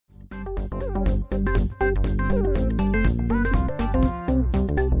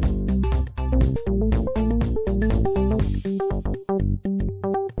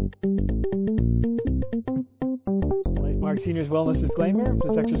Wellness disclaimer.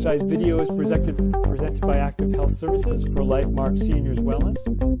 This exercise video is presented by Active Health Services for LifeMark Seniors Wellness.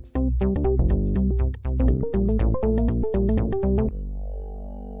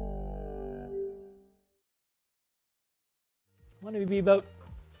 Want to be about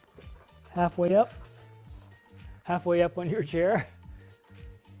halfway up on your chair.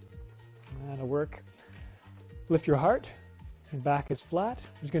 That'll work. Lift your heart and back is flat.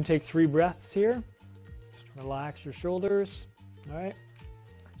 I'm just going to take 3 breaths here. Just relax your shoulders. All right.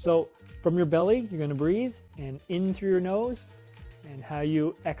 So from your belly, you're going to breathe and in through your nose. And how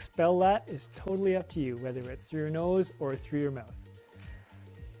you expel that is totally up to you, whether it's through your nose or through your mouth.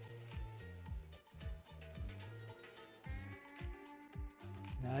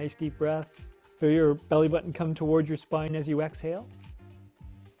 Nice deep breaths. Feel your belly button come towards your spine as you exhale.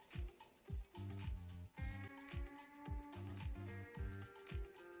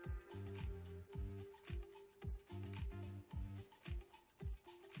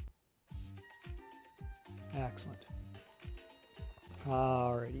 Excellent.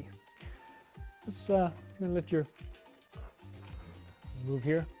 Alrighty. Let's gonna lift your move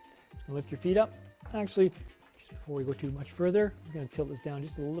here. Gonna lift your feet up. Actually, just before we go too much further, I'm gonna tilt this down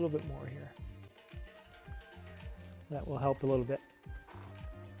just a little bit more here. That will help a little bit.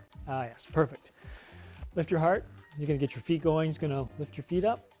 Ah, yes, perfect. Lift your heart. You're gonna get your feet going. You're gonna lift your feet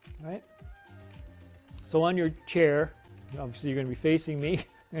up. All right. So on your chair, obviously you're gonna be facing me.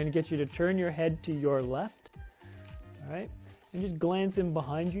 I'm gonna get you to turn your head to your left. All right, and just glance in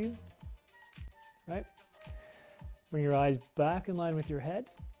behind you, right? Bring your eyes back in line with your head,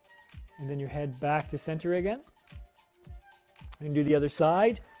 and then your head back to center again. And do the other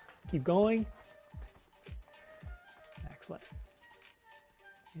side. Keep going. Excellent.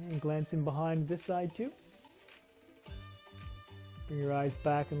 And glance in behind this side too. Bring your eyes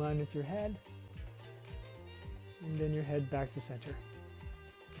back in line with your head, and then your head back to center.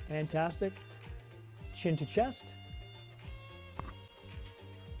 Fantastic. Chin to chest.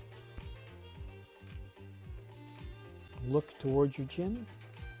 Look towards your chin.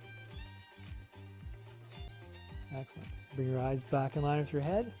 Excellent. Bring your eyes back in line with your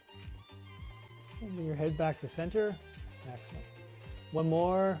head. And bring your head back to center. Excellent. One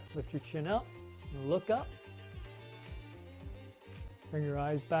more. Lift your chin up. And look up. Bring your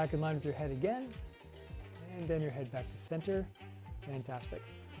eyes back in line with your head again. And then your head back to center. Fantastic.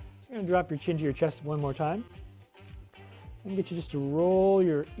 You're going to drop your chin to your chest one more time. And get you just to roll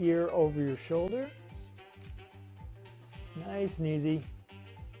your ear over your shoulder. Nice and easy.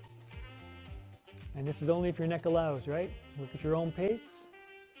 And this is only if your neck allows, right? Work at your own pace.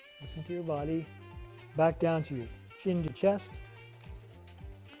 Listen to your body. Back down to your chin to chest.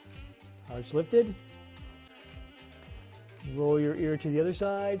 Heart's lifted. Roll your ear to the other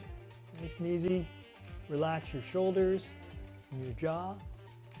side. Nice and easy. Relax your shoulders and your jaw.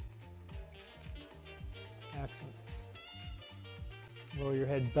 Excellent. Roll your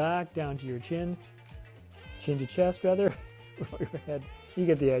head back down to your chin. Chin to chest, rather. Roll your head. You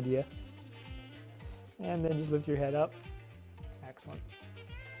get the idea. And then just lift your head up. Excellent.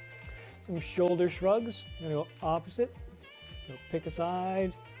 Some shoulder shrugs. I'm going to go opposite. So pick a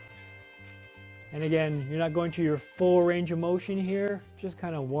side. And again, you're not going to your full range of motion here. Just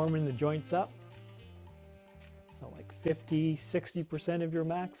kind of warming the joints up. So like 50, 60% of your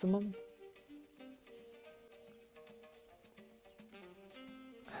maximum.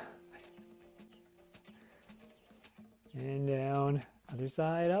 And down, other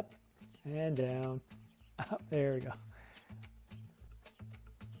side, up and down, up. There we go.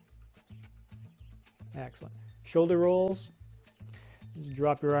 Excellent. Shoulder rolls. Just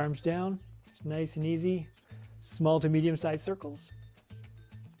drop your arms down. It's nice and easy. Small to medium-sized circles.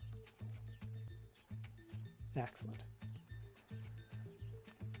 Excellent.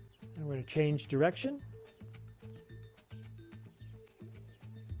 And we're going to change direction.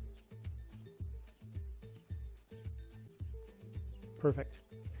 Perfect.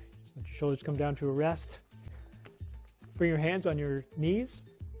 Let your shoulders come down to a rest. Bring your hands on your knees.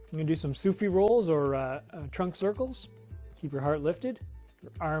 I'm going to do some Sufi rolls or trunk circles. Keep your heart lifted.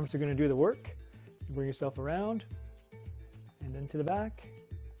 Your arms are going to do the work. You bring yourself around and then to the back.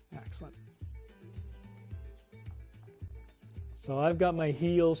 Excellent. So I've got my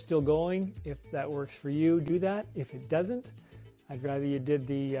heels still going. If that works for you, do that. If it doesn't, I'd rather you did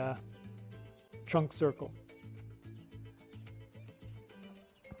the trunk circle.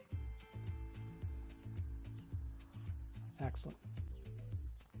 Excellent.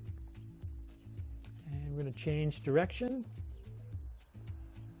 And we're going to change direction.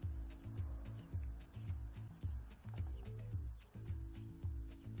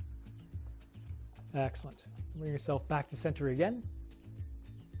 Excellent. Bring yourself back to center again.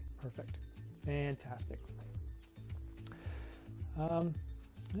 Perfect. Fantastic. I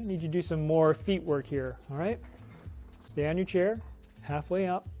need you to do some more feet work here, all right? Stay on your chair, halfway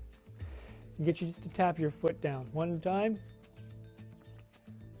up, and get you just to tap your foot down one at a time. Just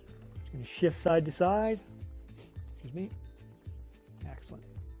going to shift side to side. Excuse me. Excellent.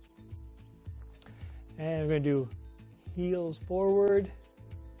 And we're going to do heels forward.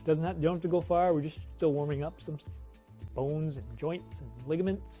 You don't have to go far. We're just still warming up some bones and joints and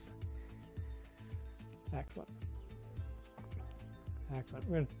ligaments. Excellent. Excellent.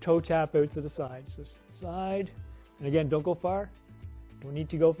 We're going to toe tap out to the side. So side. And again, don't go far. Don't need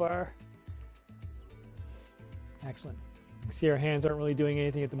to go far. Excellent. You see our hands aren't really doing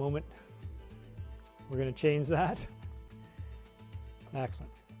anything at the moment. We're going to change that.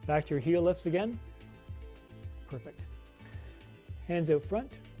 Excellent. Back to your heel lifts again. Perfect. Hands out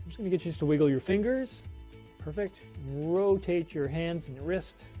front. I'm just going to get you just to wiggle your fingers. Perfect. Rotate your hands and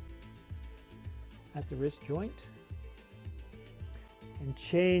wrist at the wrist joint. And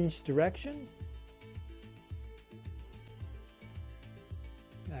change direction.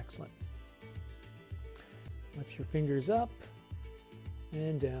 Excellent. Lift your fingers up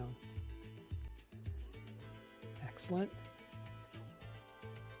and down. Excellent.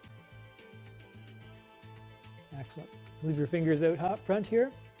 Excellent. Leave your fingers out hot front here.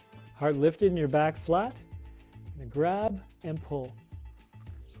 Heart lifted and your back flat. And grab and pull.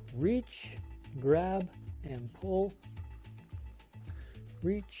 So reach, grab, and pull.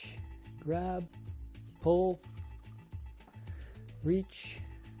 Reach, grab, pull. Reach,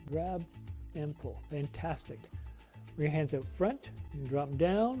 grab, and pull. Fantastic. Bring your hands out front and drop them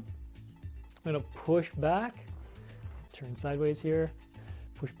down. I'm going to push back. Turn sideways here.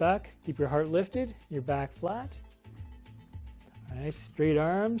 Push back. Keep your heart lifted, your back flat. Nice straight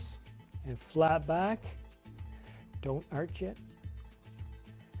arms and flat back. Don't arch yet.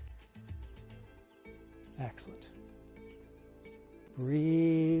 Excellent.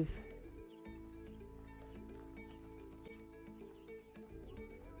 Breathe.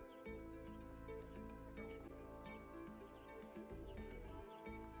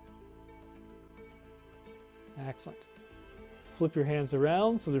 Excellent. Flip your hands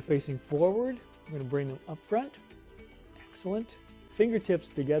around so they're facing forward. I'm going to bring them up front. Excellent. Fingertips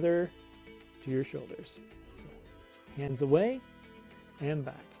together to your shoulders. So, hands away and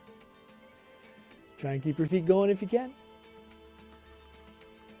back. Try and keep your feet going if you can.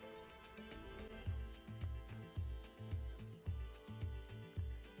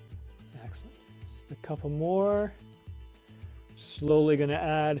 Excellent. Just a couple more. Slowly going to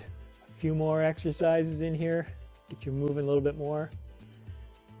add a few more exercises in here. Get you moving a little bit more.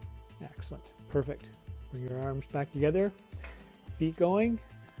 Excellent. Perfect. Bring your arms back together. Feet going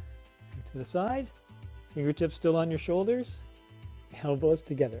to the side. Fingertips still on your shoulders. Elbows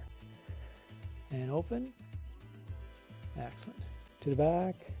together. And open. Excellent. To the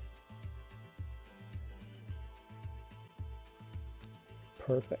back.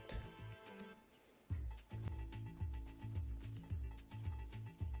 Perfect.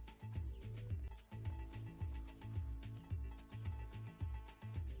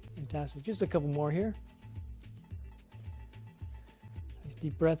 Fantastic. Just a couple more here. Nice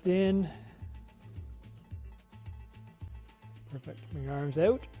deep breath in. Perfect. Bring your arms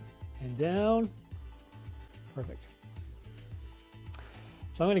out and down. Perfect.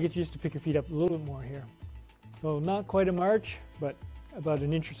 So I'm going to get you just to pick your feet up a little bit more here. So not quite a march, but about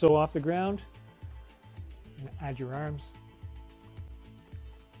an inch or so off the ground. And add your arms.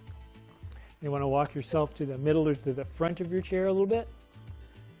 You want to walk yourself to the middle or to the front of your chair a little bit.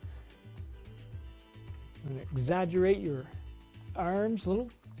 I'm going to exaggerate your arms a little.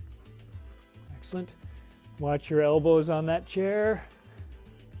 Excellent. Watch your elbows on that chair,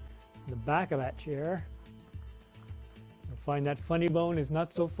 the back of that chair. You'll find that funny bone is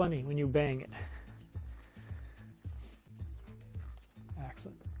not so funny when you bang it.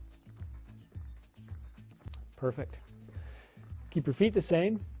 Excellent. Perfect. Keep your feet the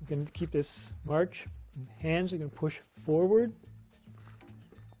same. You're going to keep this march. Hands are going to push forward.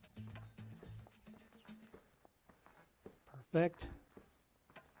 Perfect.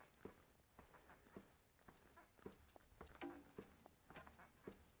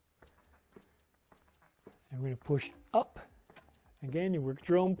 And we're going to push up. Again, you work at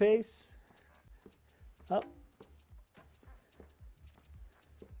your own pace. Up.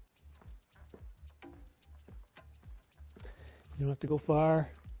 You don't have to go far.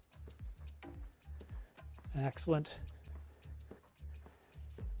 Excellent.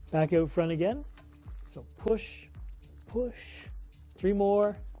 Back out front again. So push, push. 3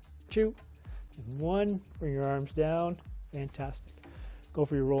 more. 2, and 1. Bring your arms down. Fantastic. Go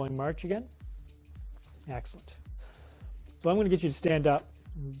for your rolling march again. Excellent. So I'm going to get you to stand up.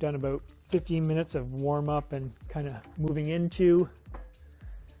 We've done about 15 minutes of warm up and kind of moving into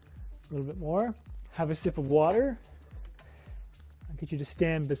a little bit more. Have a sip of water. I'll get you to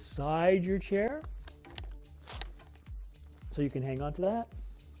stand beside your chair so you can hang on to that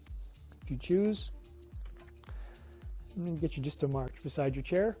if you choose. I'm going to get you just to march beside your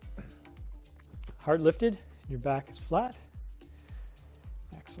chair. Heart lifted, your back is flat.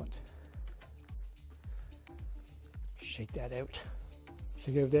 Excellent. Shake that out.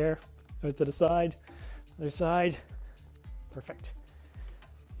 Shake it out there, out to the side, other side. Perfect.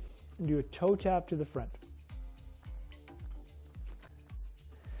 And do a toe tap to the front.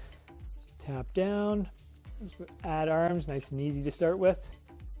 Just tap down. Just add arms, nice and easy to start with.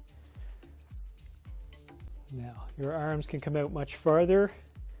 Now, your arms can come out much farther,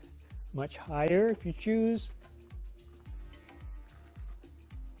 much higher if you choose.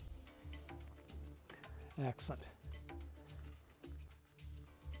 Excellent.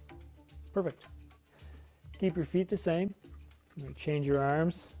 Perfect. Keep your feet the same. You're going to change your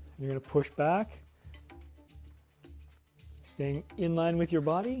arms. You're going to push back, staying in line with your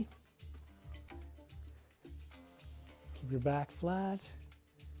body. Keep your back flat.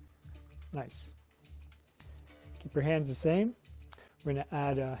 Nice. Keep your hands the same. We're going to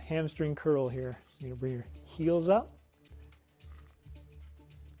add a hamstring curl here. So you're going to bring your heels up.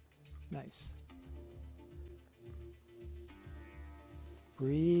 Nice.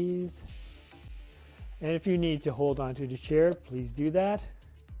 Breathe. And if you need to hold onto the chair, please do that.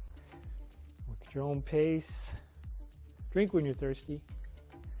 Work at your own pace. Drink when you're thirsty.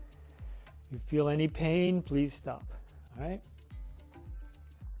 If you feel any pain, please stop. All right?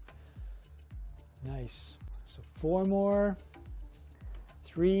 Nice. So 4 more.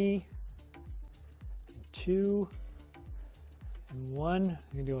 3, 2, and 1. You're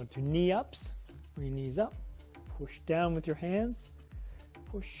going to go into knee ups. Bring your knees up. Push down with your hands.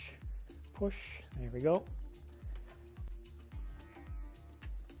 Push, push. There we go.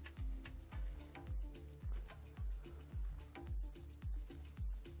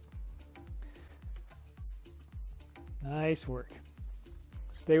 Nice work.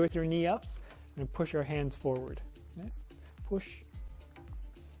 Stay with your knee ups and push our hands forward. Okay? Push.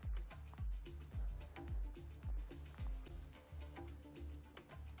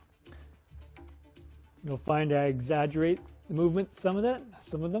 You'll find I exaggerate the movement, some of them,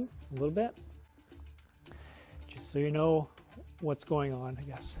 a little bit. Just so you know what's going on, I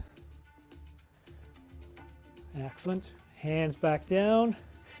guess. Excellent. Hands back down,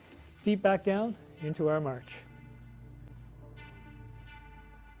 feet back down into our march.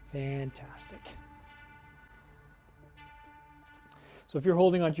 Fantastic. So if you're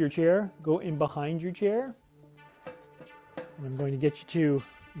holding onto your chair, go in behind your chair. And I'm going to get you to,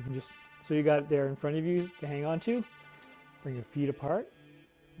 you can just, so you got it there in front of you to hang on to. Bring your feet apart,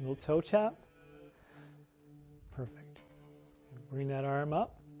 a little toe tap. Perfect. Bring that arm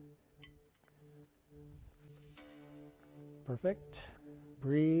up. Perfect.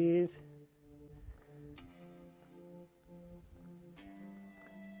 Breathe.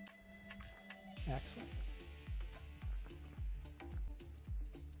 Excellent.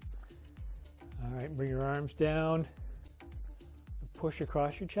 All right, bring your arms down. Push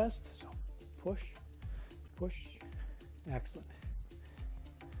across your chest. So push, push. Excellent.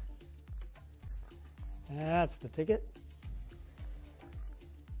 That's the ticket.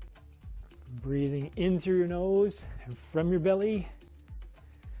 Breathing in through your nose and from your belly.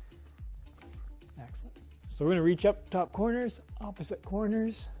 Excellent. So we're going to reach up top corners, opposite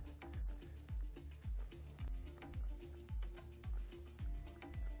corners.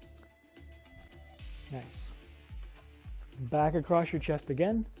 Nice. Back across your chest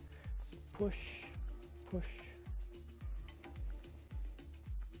again. So push, push.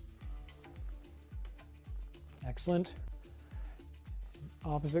 Excellent.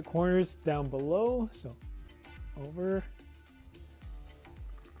 Opposite corners down below. So over.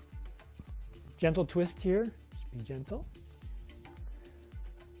 Gentle twist here. Just be gentle.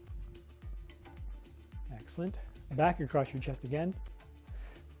 Excellent. Back across your chest again.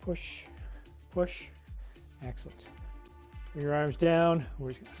 Push, push. Excellent. Bring your arms down. We're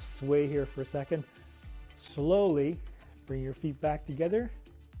just going to sway here for a second. Slowly bring your feet back together.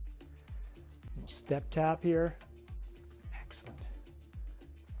 Little step tap here. Excellent.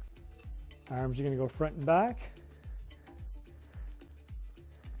 Arms are going to go front and back.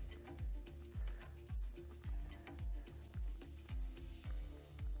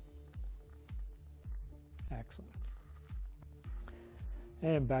 Excellent.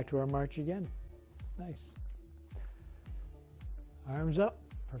 And back to our march again. Nice. Arms up.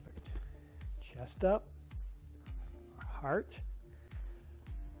 Perfect. Chest up. Heart.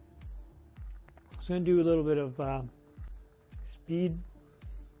 So I'm going to do a little bit of speed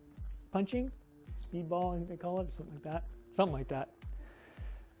punching. Speedball, I think they call it. Something like that. Something like that.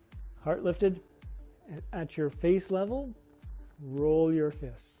 Heart lifted. And at your face level, roll your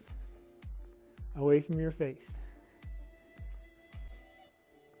fists away from your face.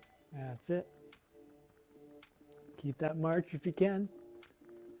 That's it. Keep that march if you can.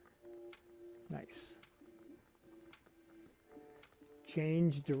 Nice.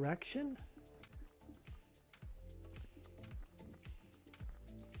 Change direction.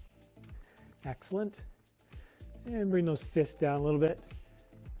 Excellent. And bring those fists down a little bit.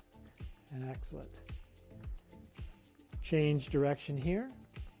 And excellent. Change direction here.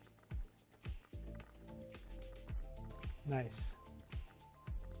 Nice.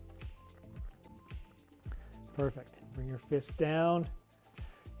 Perfect. Bring your fist down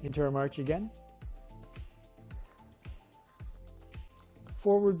into our march again.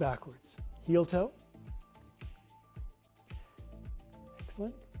 Forward, backwards. Heel toe.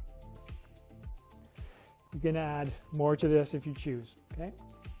 Excellent. You can add more to this if you choose. Okay.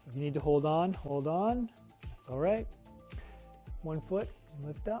 If you need to hold on, hold on. That's all right. One foot,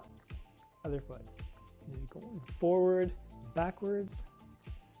 lift up. Other foot. You need to go forward, backwards.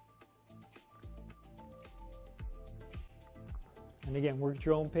 And again, work at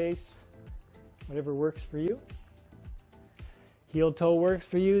your own pace, whatever works for you. Heel toe works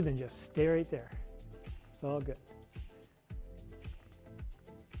for you, then just stay right there. It's all good.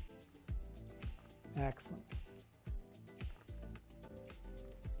 Excellent.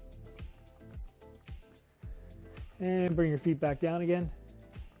 And bring your feet back down again.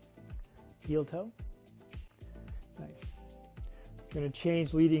 Heel toe. Nice. We're going to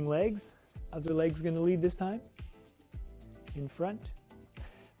change leading legs. Other leg's going to lead this time. In front.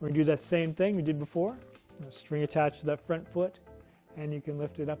 We're going to do that same thing we did before. A string attached to that front foot, and you can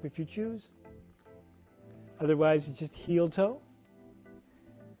lift it up if you choose. Otherwise, it's just heel toe.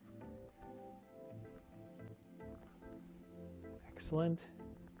 Excellent.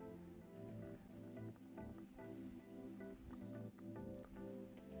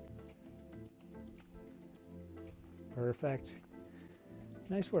 Perfect.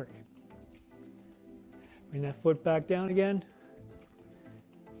 Nice work. Bring that foot back down again.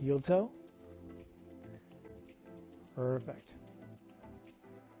 Heel toe. Perfect.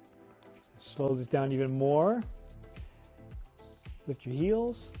 Slow this down even more. Lift your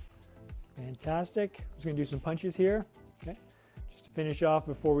heels. Fantastic. I'm just going to do some punches here. Okay. Just to finish off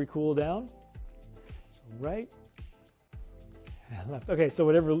before we cool down. So right and left. Okay, so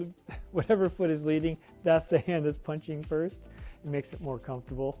whatever foot is leading, that's the hand that's punching first. It makes it more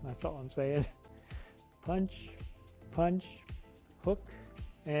comfortable. That's all I'm saying. Punch, punch, hook,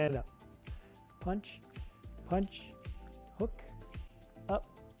 and up. Punch, punch, hook, up.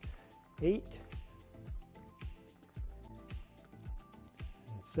 8,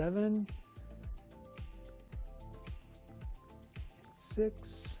 7,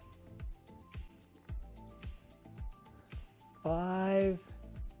 6, 5,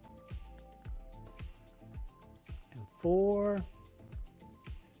 and 4,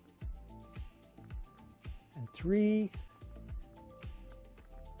 and 3,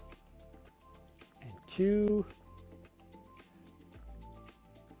 and 2.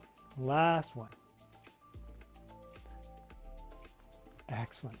 Last one.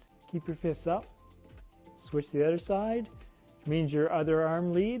 Excellent. Keep your fists up. Switch to the other side. Which means your other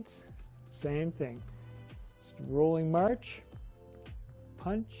arm leads. Same thing. Just rolling march.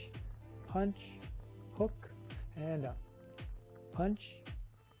 Punch, punch, hook, and up. Punch,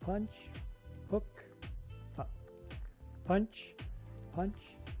 punch, hook, up. Punch, punch,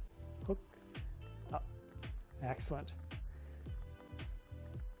 hook, up. Excellent.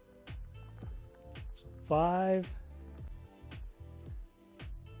 5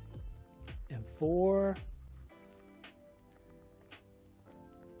 and 4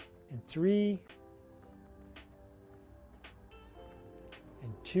 and 3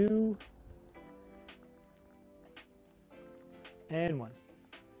 and 2 and 1.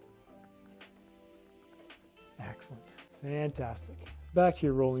 Excellent. Fantastic. Back to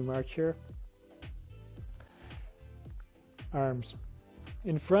your rolling march here. Arms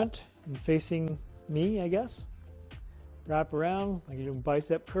in front and facing me, I guess. Wrap around like you're doing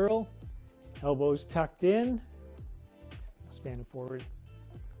bicep curl. Elbows tucked in. Standing forward.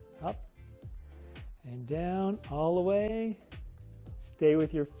 Up and down all the way. Stay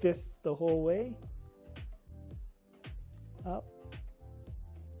with your fists the whole way. Up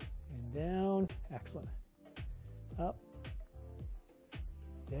and and down. Excellent. Up,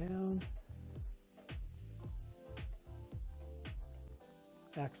 down.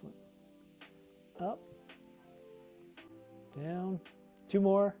 Excellent. Up, down. 2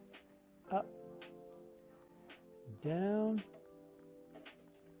 more. Up, down.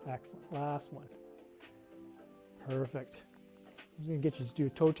 Excellent. Last one. Perfect. I'm going to get you to do a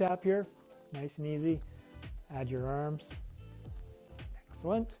toe tap here. Nice and easy. Add your arms.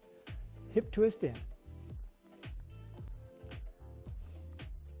 Excellent. Hip twist in.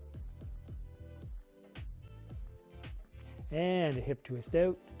 And a hip twist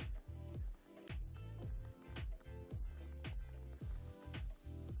out.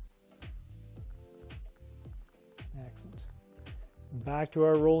 Excellent. Back to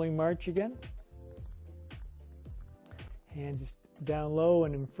our rolling march again. Hands down low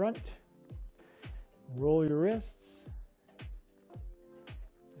and in front. Roll your wrists.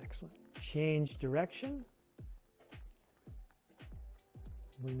 Excellent. Change direction.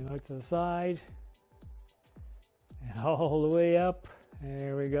 Bring them out to the side. And all the way up.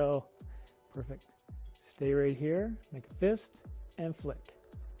 There we go. Perfect. Stay right here. Make a fist and flick.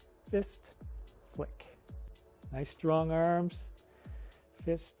 Fist, flick. Nice strong arms.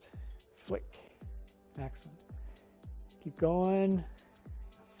 Fist, flick. Excellent. Keep going.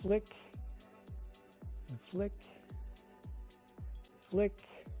 Flick. And flick. Flick.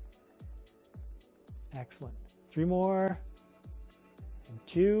 Excellent. 3 more. And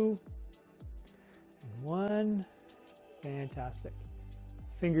 2. And 1. Fantastic.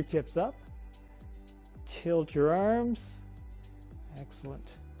 Fingertips up. Tilt your arms.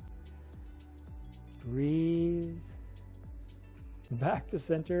 Excellent. Breathe. Back to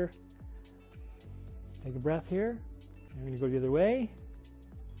center. Let's take a breath here. I'm going to go the other way.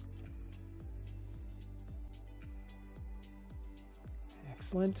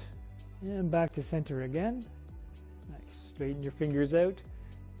 Excellent. And back to center again. Nice. Straighten your fingers out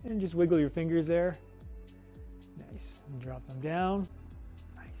and just wiggle your fingers there. Nice. And drop them down.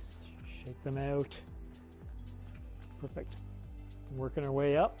 Nice. Shake them out. Perfect. Working our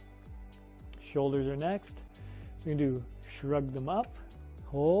way up. Shoulders are next. So we're going to do shrug them up.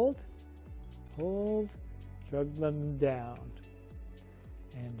 Hold. Hold. Shrug them down.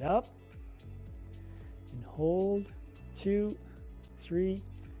 And up. And hold. 2, 3,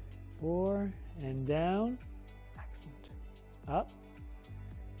 4. And down. Excellent. Up.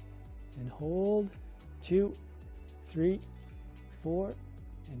 And hold. 2, 3, 4.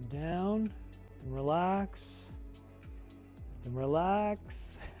 And down. And relax. And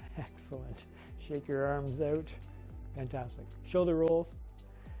relax. Excellent. Shake your arms out. Fantastic. Shoulder rolls.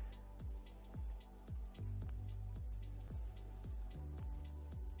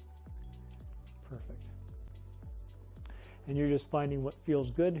 Perfect. And you're just finding what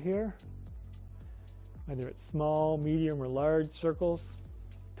feels good here. Whether it's small, medium, or large circles.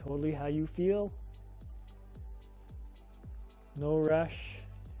 It's totally how you feel. No rush.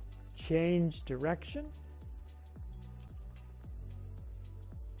 Change direction.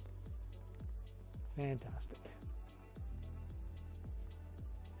 Fantastic.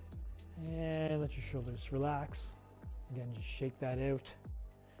 And let your shoulders relax. Again, just shake that out.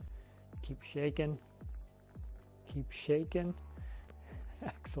 Keep shaking. Keep shaking.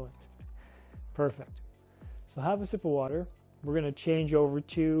 Excellent. Perfect. So have a sip of water. We're going to change over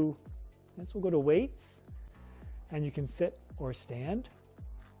to, next we'll go to weights. And you can sit or stand.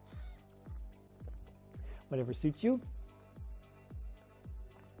 Whatever suits you.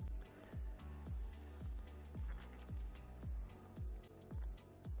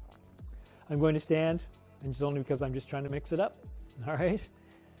 I'm going to stand, and it's only because I'm just trying to mix it up. All right.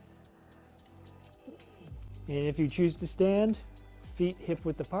 And if you choose to stand, feet hip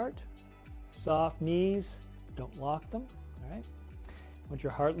width apart, soft knees, don't lock them. All right. Want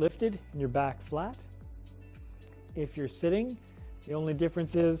your heart lifted and your back flat. If you're sitting, the only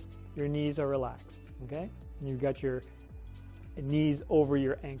difference is your knees are relaxed. Okay. And you've got your knees over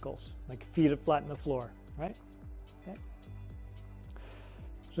your ankles, like feet flat on the floor. Right. Okay.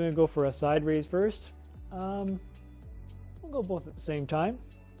 So I'm going to go for a side raise first. We'll go both at the same time.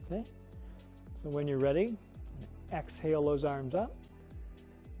 Okay. So when you're ready, exhale those arms up,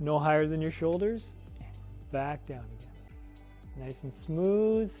 no higher than your shoulders, and back down again. Nice and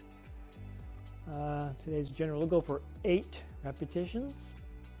smooth. Today's general, we'll go for 8 repetitions.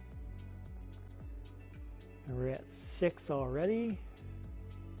 And we're at 6 already.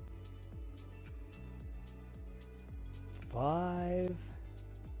 5.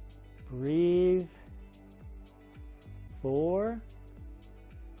 Breathe. 4.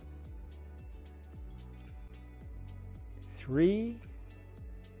 3.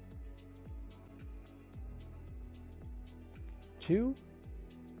 2,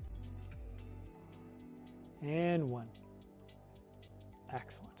 and 1.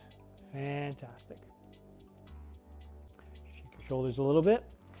 Excellent. Fantastic. Shake your shoulders a little bit.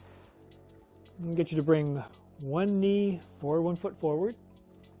 I'm going to get you to bring one knee forward, 1 foot forward.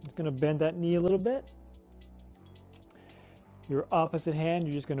 Just going to bend that knee a little bit. Your opposite hand,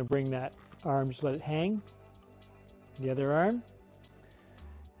 you're just going to bring that arm, just let it hang. The other arm.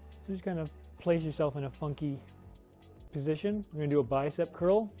 So just kind of place yourself in a funky position. We're going to do a bicep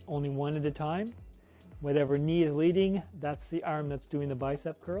curl, only one at a time. Whatever knee is leading, that's the arm that's doing the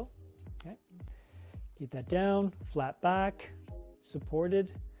bicep curl. Okay. Keep that down, flat back,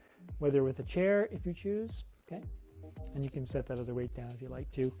 supported, whether with a chair if you choose. Okay. And you can set that other weight down if you like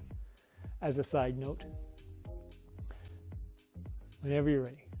to, as a side note. Whenever you're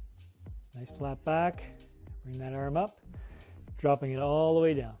ready. Nice flat back. Bring that arm up, dropping it all the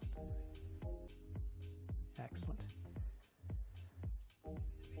way down. Excellent.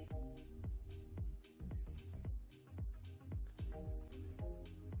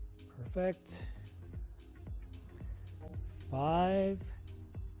 Perfect. 5,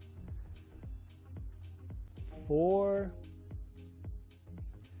 4,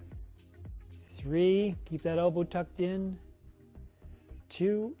 3, keep that elbow tucked in.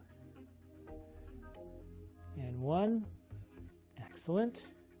 2, and 1. Excellent.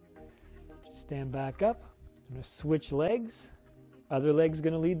 Just stand back up. I'm going to switch legs. Other leg's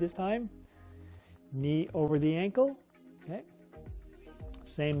going to lead this time. Knee over the ankle. Okay.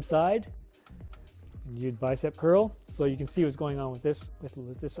 Same side. And you bicep curl. So you can see what's going on with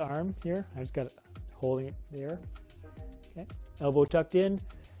this arm here. I just got it holding it there. Okay. Elbow tucked in.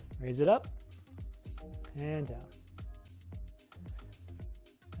 Raise it up and down.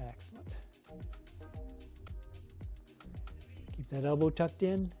 Excellent. Keep that elbow tucked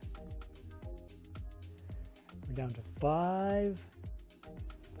in. We're down to 5.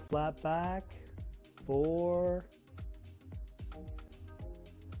 Flat back. 4.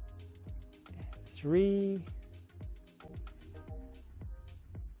 3.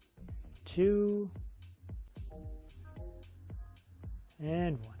 2.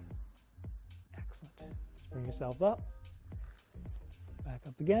 And 1. Excellent. Just bring yourself up. Back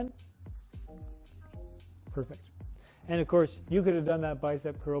up again. Perfect. And of course, you could have done that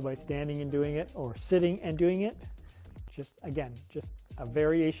bicep curl by standing and doing it, or sitting and doing it. Just, again, just a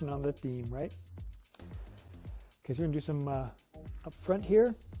variation on the theme, right? Okay, so we're going to do some up front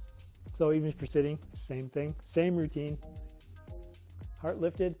here. So even if you're sitting, same thing, same routine. Heart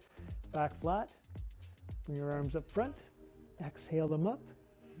lifted, back flat. Bring your arms up front. Exhale them up.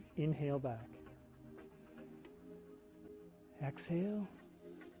 Inhale back. Exhale.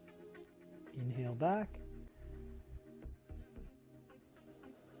 Inhale back.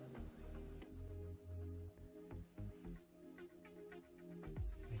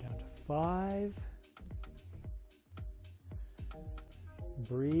 Way down to 5.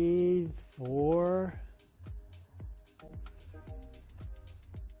 Breathe. 4.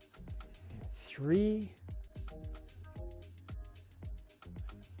 3.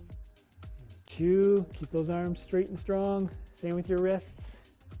 2. Keep those arms straight and strong. Same with your wrists.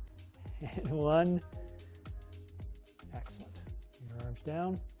 And 1. Excellent. Your arms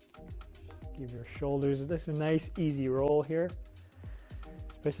down. Give your shoulders this is a nice easy roll here,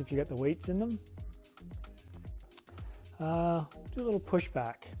 especially if you got the weights in them. Do a little push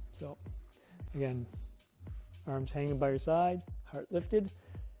back. So again, arms hanging by your side, heart lifted.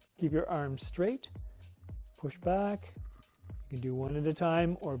 Keep your arms straight. Push back. You can do one at a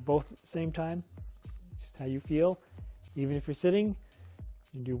time or both at the same time. Just how you feel. Even if you're sitting,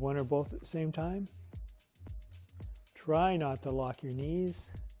 you can do one or both at the same time. Try not to lock your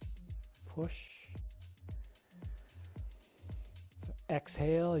knees. Push. So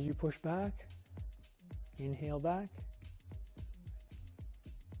exhale as you push back. Inhale back.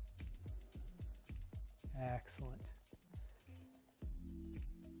 Excellent.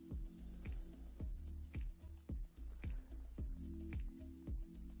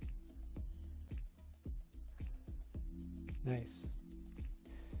 Nice.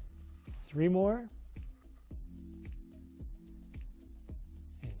 3 more.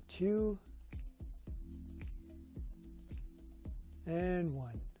 And 2. And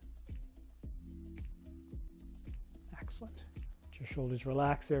 1. Excellent. Let your shoulders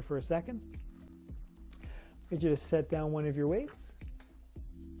relax there for a second. Get you to set down one of your weights.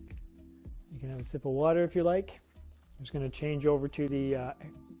 You can have a sip of water if you like. I'm just going to change over to the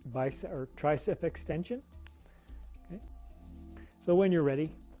bicep or tricep extension. Okay. So when you're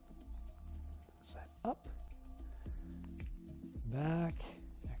ready, set up, back.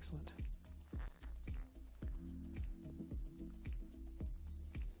 Excellent.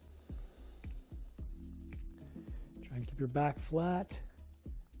 And keep your back flat.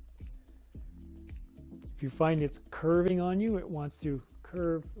 If you find it's curving on you, it wants to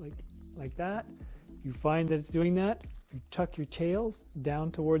curve like that. If you find that it's doing that, you tuck your tail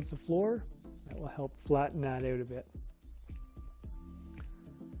down towards the floor. That will help flatten that out a bit.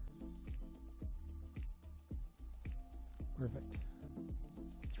 Perfect.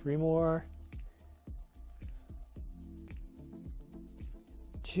 3 more.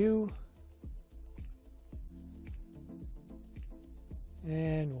 2.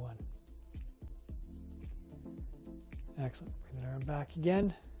 And 1. Excellent. Bring that arm back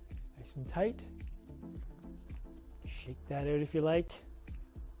again. Nice and tight. Shake that out if you like.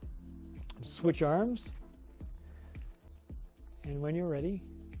 Switch arms. And when you're ready,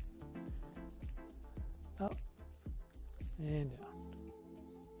 up and down.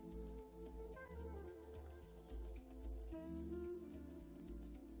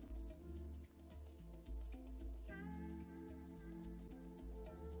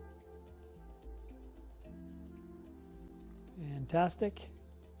 Fantastic.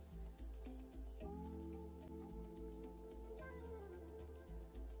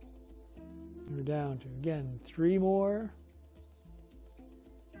 We're down to, again, 3 more.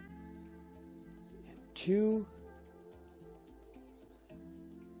 And 2.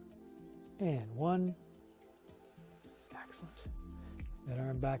 And 1. Excellent. That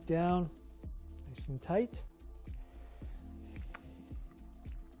arm back down, nice and tight.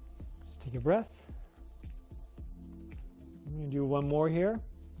 Just take a breath. I'm going to do 1 more here,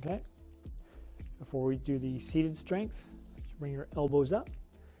 okay? Before we do the seated strength, just bring your elbows up,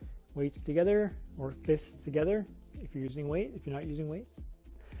 weights together, or fists together if you're using weight, if you're not using weights.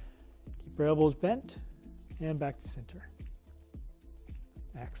 Keep your elbows bent, and back to center.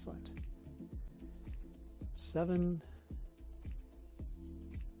 Excellent. 7,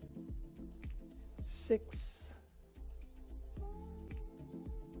 6,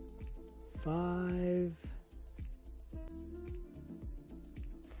 5,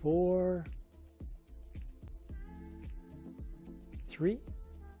 4, 3,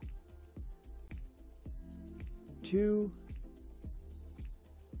 2,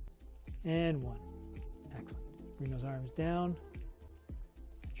 and 1. Excellent. Bring those arms down.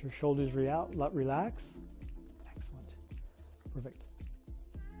 Let your shoulders relax. Excellent. Perfect.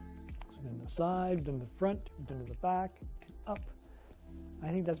 So then the side, then the front, then to the back, and up. I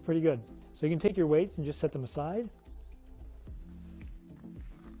think that's pretty good. So you can take your weights and just set them aside.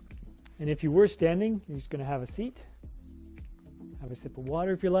 And if you were standing, you're just going to have a seat. Have a sip of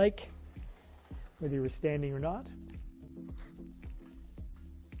water if you like, whether you were standing or not.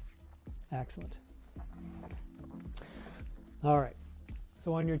 Excellent. All right.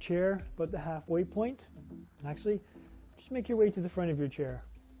 So on your chair, about the halfway point, actually, just make your way to the front of your chair.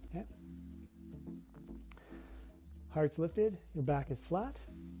 Okay. Heart's lifted, your back is flat.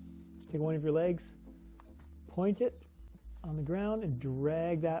 Just take one of your legs, point it on the ground and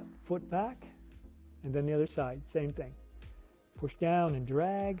drag that foot back, and then the other side, same thing. Push down and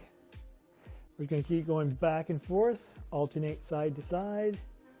drag. We're going to keep going back and forth, alternate side to side.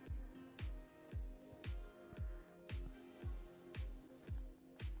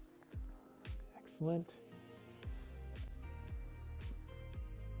 Excellent.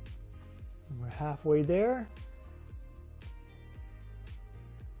 And we're halfway there.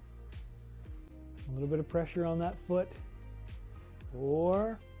 A little bit of pressure on that foot.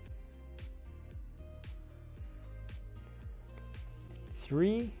 4,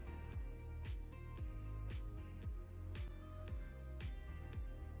 3,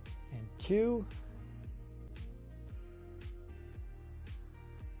 and 2,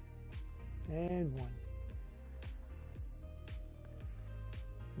 and 1.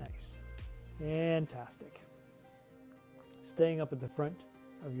 Nice. Fantastic. Staying up at the front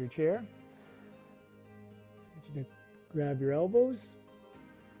of your chair. Grab your elbows.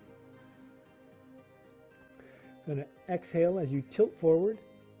 So going to exhale as you tilt forward,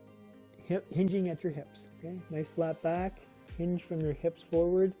 hinging at your hips. Okay, nice flat back. Hinge from your hips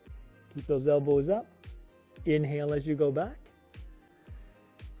forward. Keep those elbows up. Inhale as you go back.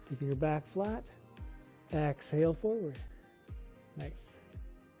 Keeping your back flat. Exhale forward. Nice.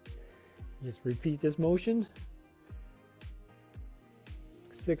 Just repeat this motion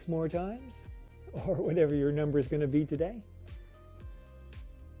 6 more times, or whatever your number is going to be today.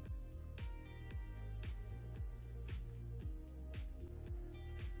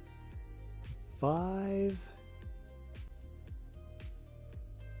 5,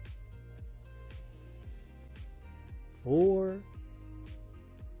 4,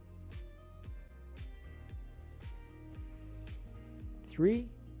 3,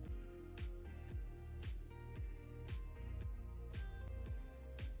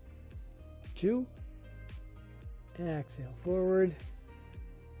 2. Exhale forward.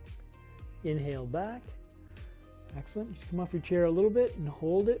 Inhale back. Excellent. Just come off your chair a little bit and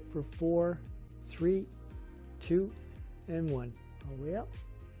hold it for 4, 3, 2, and 1. All the way up.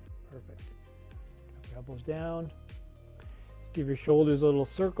 Perfect. Drop your elbows down. Just give your shoulders a little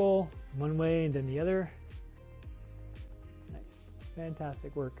circle, one way and then the other. Nice.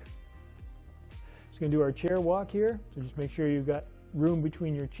 Fantastic work. Just going to do our chair walk here. So just make sure you've got room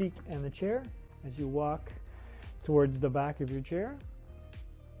between your cheek and the chair as you walk towards the back of your chair.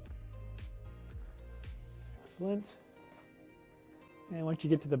 Excellent. And once you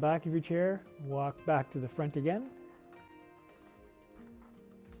get to the back of your chair, walk back to the front again.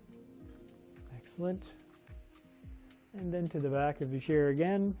 Excellent. And then to the back of your chair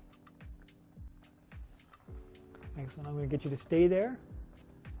again. Excellent. I'm going to get you to stay there.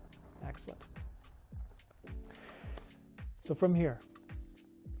 Excellent. So from here,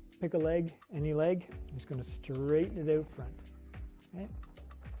 pick a leg, any leg. I'm just going to straighten it out front. Okay.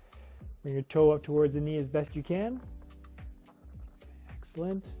 Bring your toe up towards the knee as best you can.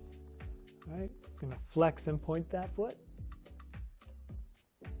 Excellent. All right. Going to flex and point that foot.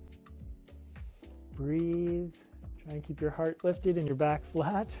 Breathe. Try and keep your heart lifted and your back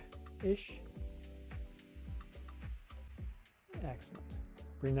flat-ish. Excellent.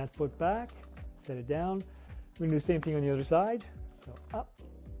 Bring that foot back. Set it down. We're going to do the same thing on the other side. So up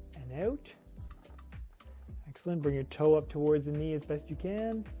and out. Excellent. Bring your toe up towards the knee as best you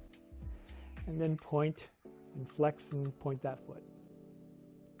can. And then point and flex and point that foot.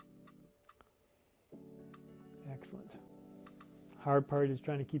 Excellent. Hard part is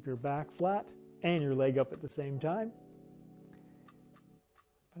trying to keep your back flat and your leg up at the same time.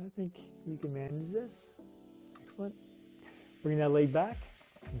 But I think you can manage this. Excellent. Bring that leg back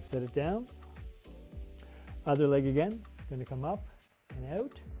and set it down. Other leg again, going to come up and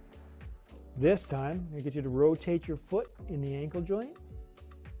out. This time, I'm going to get you to rotate your foot in the ankle joint.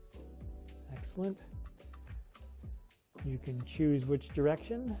 Excellent. You can choose which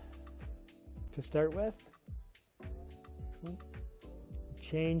direction to start with. Excellent.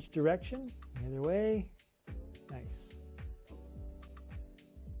 Change direction, the other way. Nice.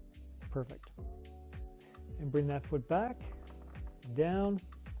 Perfect. And bring that foot back, down.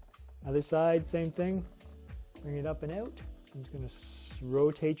 Other side, same thing. Bring it up and out. I'm just going to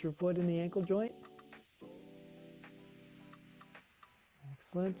rotate your foot in the ankle joint.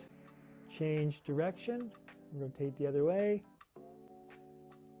 Excellent. Change direction. Rotate the other way.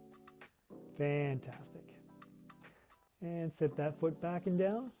 Fantastic. And set that foot back and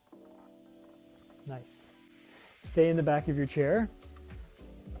down. Nice. Stay in the back of your chair.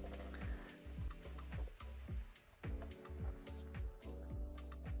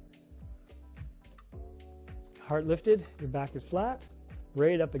 Heart lifted, your back is flat,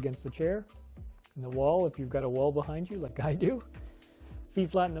 right up against the chair and the wall if you've got a wall behind you like I do.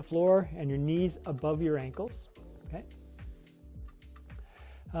 Feet flat on the floor and your knees above your ankles. Okay.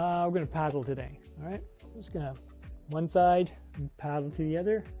 We're going to paddle today. All right. Just going to one side and paddle to the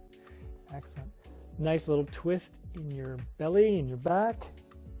other. Excellent. Nice little twist in your belly and your back.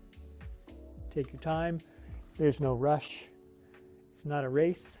 Take your time. There's no rush. It's not a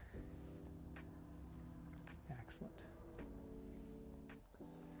race. Excellent.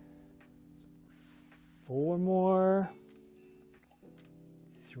 4 more.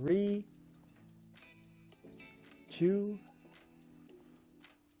 3, 2,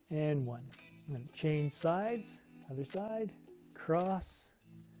 and 1. I'm going to change sides. Other side. Cross.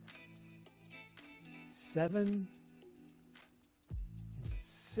 7, and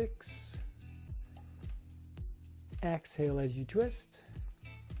 6. Exhale as you twist.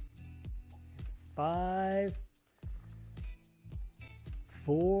 5,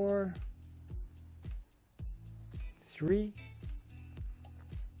 4, 3,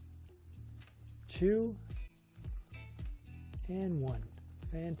 2, and 1.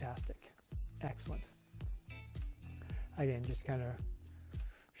 Fantastic. Excellent. Again, just kind of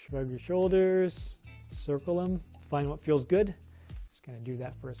shrug your shoulders, circle them, find what feels good. Just going to do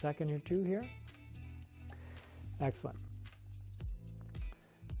that for a second or two here. Excellent.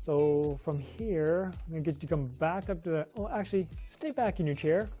 So from here, I'm going to get you to come back up to the, oh, actually, stay back in your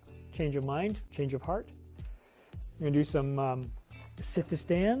chair. Change of mind, change of heart. We're going to do some sit to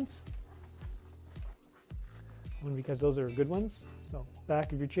stands. Because those are good ones. So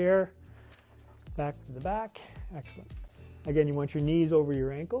back of your chair, back to the back. Excellent. Again, you want your knees over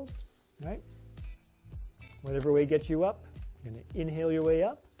your ankles, right? Whatever way gets you up. You're going to inhale your way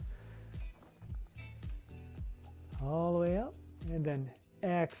up. All the way up. And then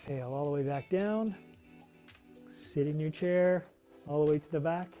exhale all the way back down. Sit in your chair all the way to the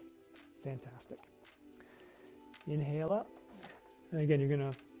back. Fantastic. Inhale up. And again, you're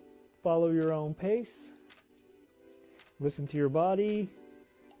going to follow your own pace. Listen to your body.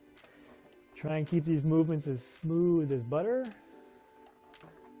 Try and keep these movements as smooth as butter.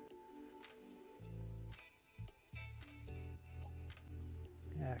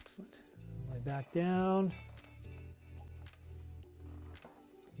 Excellent. Lay back down.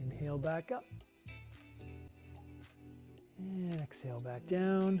 Inhale back up. And exhale back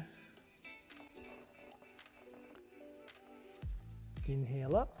down.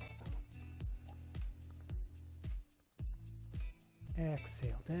 Inhale up.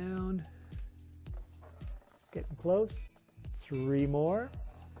 Exhale down. Getting close. 3 more.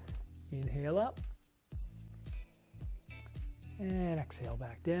 Inhale up. And exhale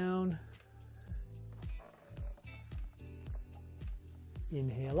back down.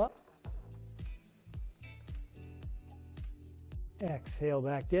 Inhale up. Exhale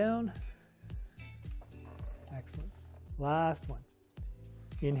back down. Excellent. Last one.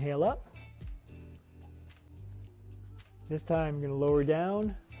 Inhale up. This time I'm going to lower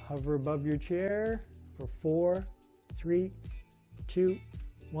down, hover above your chair for 4, 3, 2,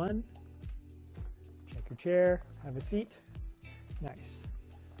 1. Check your chair, have a seat. Nice.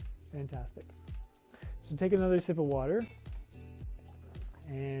 Fantastic. So take another sip of water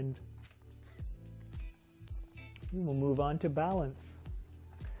and we'll move on to balance.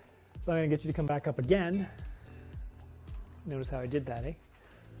 So I'm going to get you to come back up again. Notice how I did that, eh?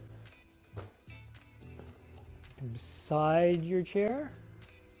 Beside your chair.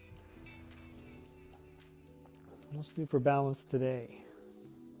 Let's do for balance today.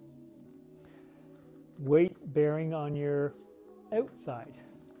 Weight bearing on your outside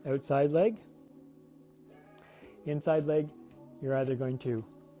leg. Inside leg, you're either going to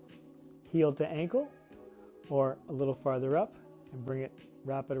heel to ankle or a little farther up and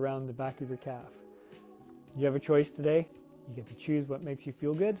wrap it around the back of your calf. You have a choice today. You get to choose what makes you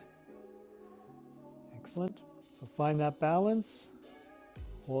feel good. Excellent. So find that balance.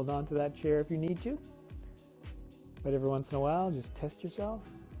 Hold on to that chair if you need to. But every once in a while, just test yourself.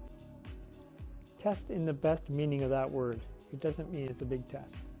 Test in the best meaning of that word. It doesn't mean it's a big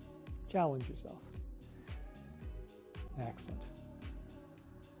test. Challenge yourself. Excellent.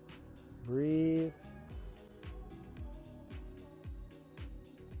 Breathe.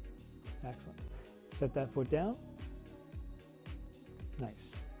 Excellent. Set that foot down.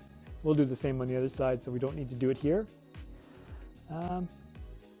 Nice. We'll do the same on the other side, so we don't need to do it here. I'm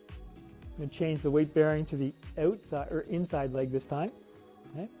going to change the weight bearing to the outside or inside leg this time.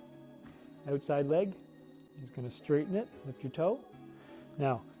 Okay. Outside leg. Just going to straighten it. Lift your toe.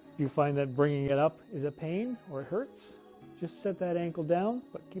 Now, if you find that bringing it up is a pain or it hurts, just set that ankle down,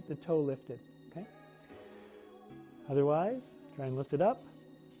 but keep the toe lifted. Okay. Otherwise, try and lift it up.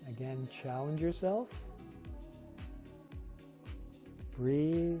 Again, challenge yourself.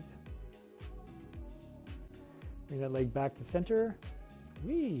 Breathe. Bring that leg back to center.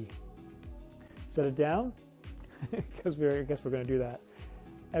 Whee! Set it down, because I guess we're going to do that.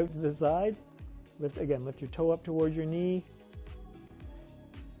 Out to the side. Lift your toe up towards your knee.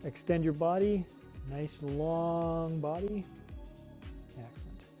 Extend your body. Nice long body.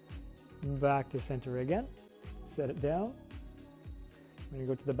 Excellent. Back to center again. Set it down. We're going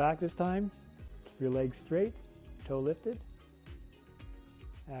to go to the back this time. Keep your legs straight. Toe lifted.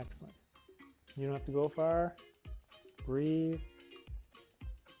 Excellent. You don't have to go far. Breathe.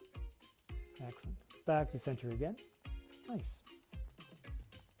 Excellent. Back to center again. Nice.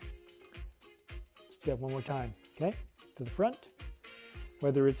 Let's do that one more time. Okay? To the front.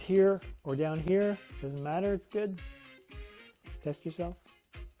 Whether it's here or down here, doesn't matter. It's good. Test yourself.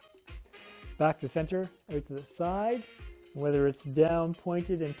 Back to center. Out to the side. Whether it's down,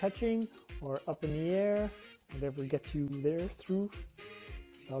 pointed, and touching, or up in the air, whatever gets you there through.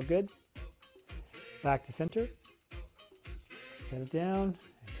 It's all good. Back to center. Set it down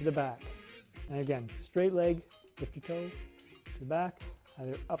and to the back. And again, straight leg, lift your toe to the back,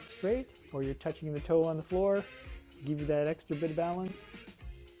 either up straight or you're touching the toe on the floor. Give you that extra bit of balance.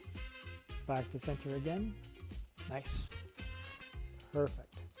 Back to center again. Nice.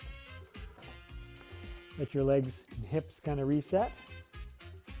 Perfect. Let your legs and hips kind of reset.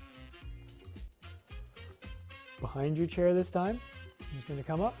 Behind your chair this time. You're just going to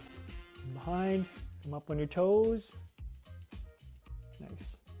come up, behind, come up on your toes.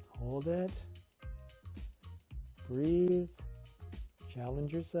 Nice. Hold it. Breathe.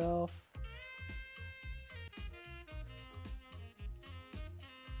 Challenge yourself.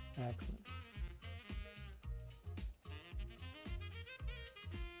 Excellent.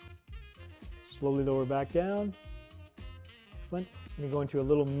 Slowly lower back down. Excellent. I'm gonna go into a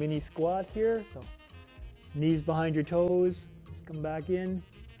little mini squat here. So knees behind your toes, come back in,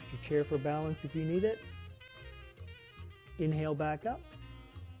 your chair for balance if you need it. Inhale back up.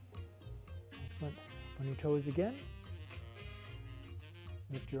 Excellent. On your toes again.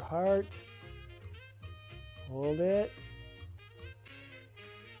 Lift your heart. Hold it.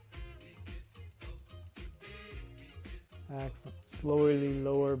 Excellent. Slowly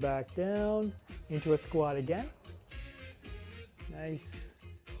lower back down into a squat again. Nice.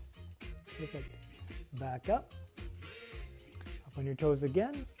 Perfect. Back up. Up on your toes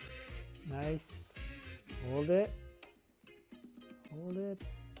again. Nice. Hold it. Hold it.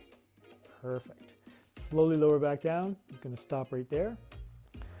 Perfect. Slowly lower back down. You're going to stop right there.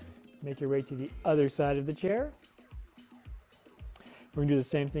 Make your way to the other side of the chair. We're going to do the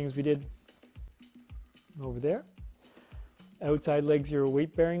same thing as we did over there. Outside leg's your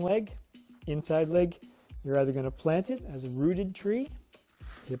weight-bearing leg. Inside leg, you're either going to plant it as a rooted tree,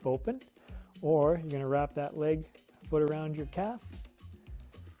 hip open, or you're going to wrap that leg, foot around your calf.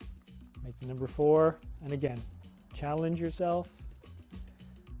 Make the number 4. And again, challenge yourself.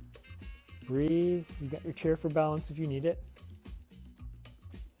 Breathe. You got your chair for balance if you need it.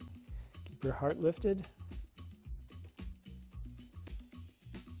 Keep your heart lifted.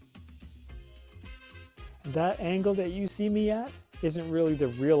 That angle that you see me at isn't really the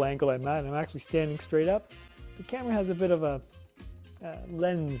real angle I'm at. I'm actually standing straight up. The camera has a bit of a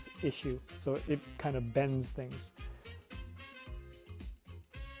lens issue, so it kind of bends things.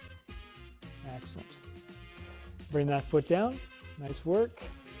 Excellent. Bring that foot down. Nice work.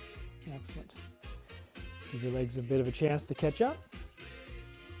 Excellent. Give your legs a bit of a chance to catch up.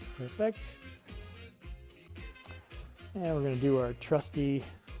 Perfect. And we're going to do our trusty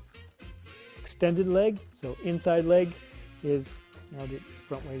extended leg. So inside leg is, I'll do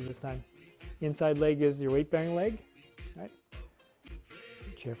front leg this time. Inside leg is your weight-bearing leg. Right?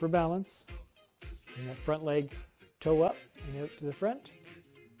 Chair for balance. And that front leg, toe up and out to the front.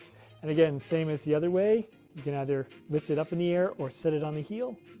 And again, same as the other way. You can either lift it up in the air or set it on the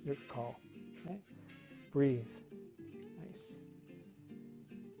heel. Your call. Okay? Breathe. Nice.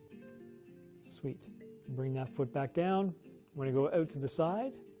 Sweet. Bring that foot back down. We're going to go out to the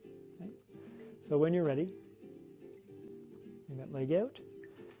side. Okay? So when you're ready, bring that leg out.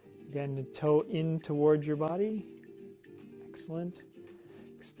 Again, the toe in towards your body. Excellent.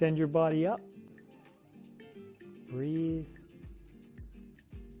 Extend your body up. Breathe.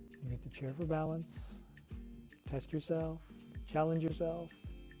 You get the chair for balance. Test yourself. Challenge yourself.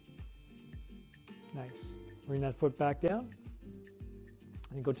 Nice. Bring that foot back down.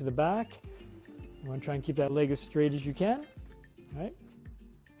 And go to the back. You want to try and keep that leg as straight as you can. All right?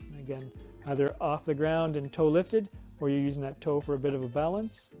 And again, either off the ground and toe lifted, or you're using that toe for a bit of a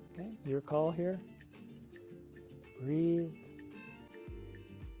balance. Okay, your call here. Breathe.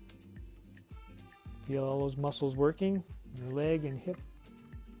 Feel all those muscles working. Your leg and hip.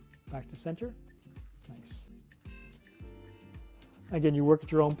 Back to center. Nice. Again, you work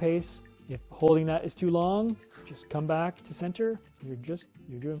at your own pace. If holding that is too long, just come back to center. You're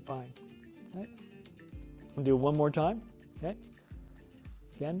doing fine. Okay? We'll do it one more time. Okay?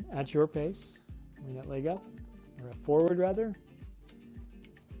 Again, at your pace. Bring that leg up, or forward rather.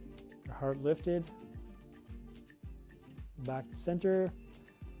 Your heart lifted. Back to center.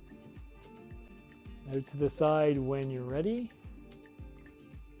 Out to the side when you're ready.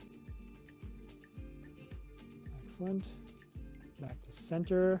 Excellent. Back to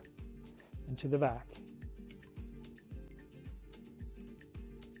center and to the back.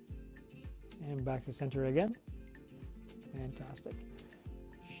 And back to center again. Fantastic.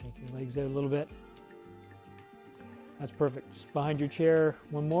 Shake your legs out a little bit. That's perfect. Just behind your chair,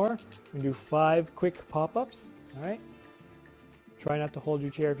 one more. We're going to do 5 quick pop-ups. All right. Try not to hold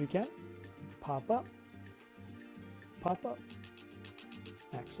your chair if you can. Pop up. Pop up.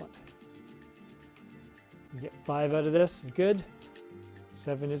 Excellent. You get 5 out of this is good.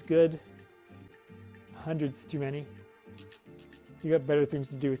 7 is good. 100's too many. You got better things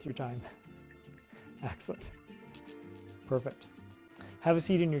to do with your time. Excellent. Perfect. Have a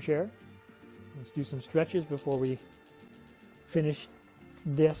seat in your chair. Let's do some stretches before we finish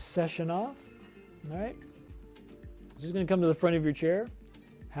this session off. All right. Just going to come to the front of your chair.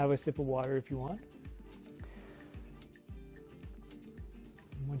 Have a sip of water if you want.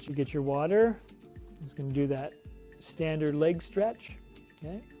 Once you get your water, just going to do that standard leg stretch.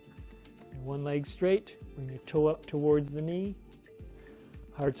 Okay. And one leg straight. Bring your toe up towards the knee.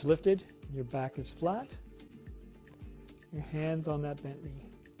 Heart's lifted. Your back is flat. Your hands on that bent knee.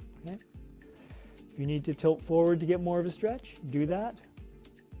 Okay. If you need to tilt forward to get more of a stretch, do that.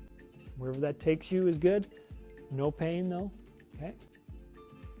 Wherever that takes you is good. No pain though. Okay.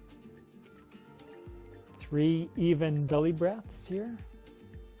 3 even belly breaths here.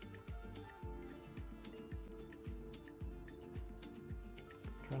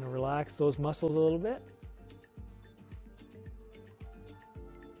 Trying to relax those muscles a little bit.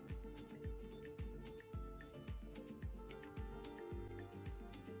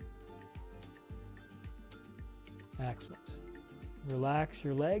 Excellent. Relax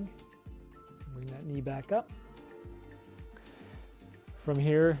your leg. Bring that knee back up. From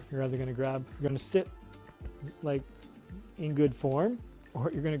here, you're either going to sit like in good form,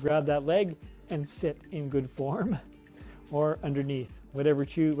 or you're going to grab that leg and sit in good form, or underneath. Whatever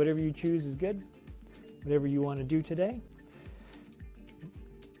you choose is good. Whatever you want to do today.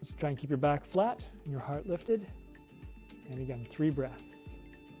 Just try and keep your back flat and your heart lifted. And again, 3 breaths.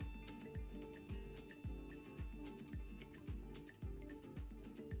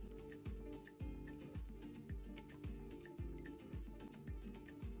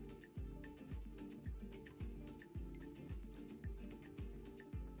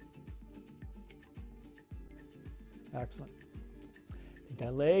 Excellent. Take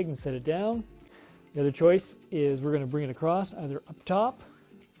that leg and set it down. The other choice is we're going to bring it across either up top,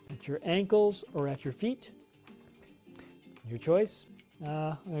 at your ankles, or at your feet. Your choice.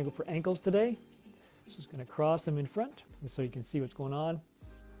 I'm going to go for ankles today. So just going to cross them in front so you can see what's going on.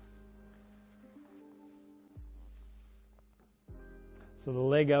 So the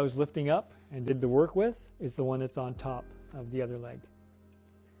leg I was lifting up and did the work with is the one that's on top of the other leg.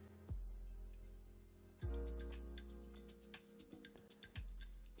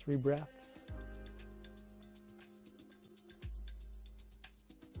 Three breaths.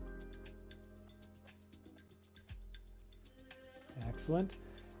 Excellent.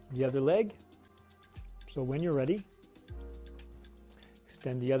 The other leg. So when you're ready,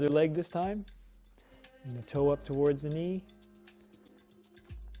 extend the other leg this time. Bring the toe up towards the knee.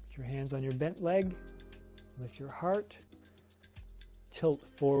 Put your hands on your bent leg. Lift your heart. Tilt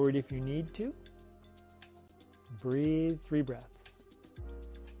forward if you need to. Breathe. 3 breaths.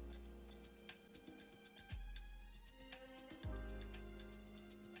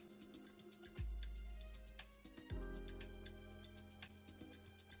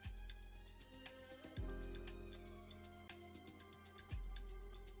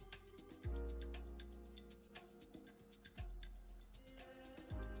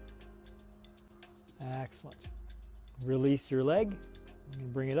 Excellent. Release your leg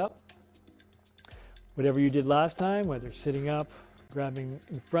and bring it up. Whatever you did last time, whether sitting up, grabbing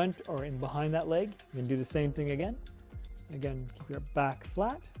in front or in behind that leg, you can do the same thing again. Again, keep your back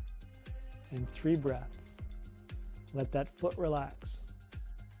flat and 3 breaths. Let that foot relax.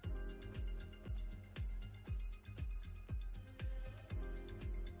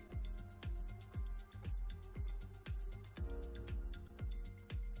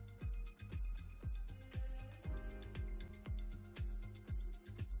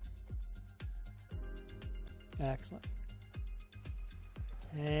 Excellent.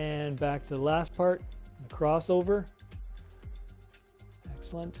 And back to the last part, the crossover.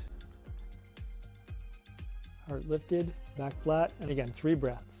 Excellent. Heart lifted, back flat, and again, 3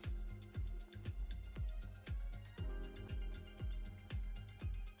 breaths.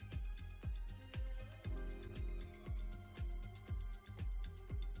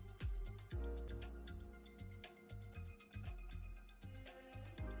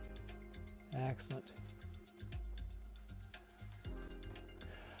 Excellent.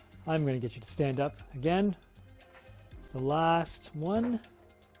 I'm going to get you to stand up again. It's the last one.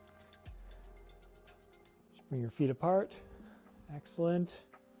 Just bring your feet apart. Excellent.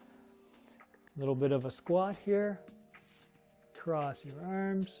 A little bit of a squat here. Cross your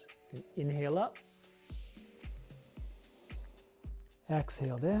arms. Inhale up.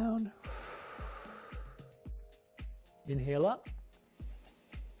 Exhale down. Inhale up.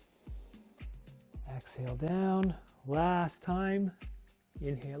 Exhale down. Last time.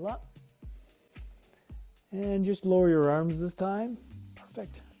 Inhale up. And just lower your arms this time.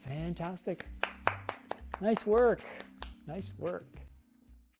 Perfect. Fantastic. Nice work. Nice work.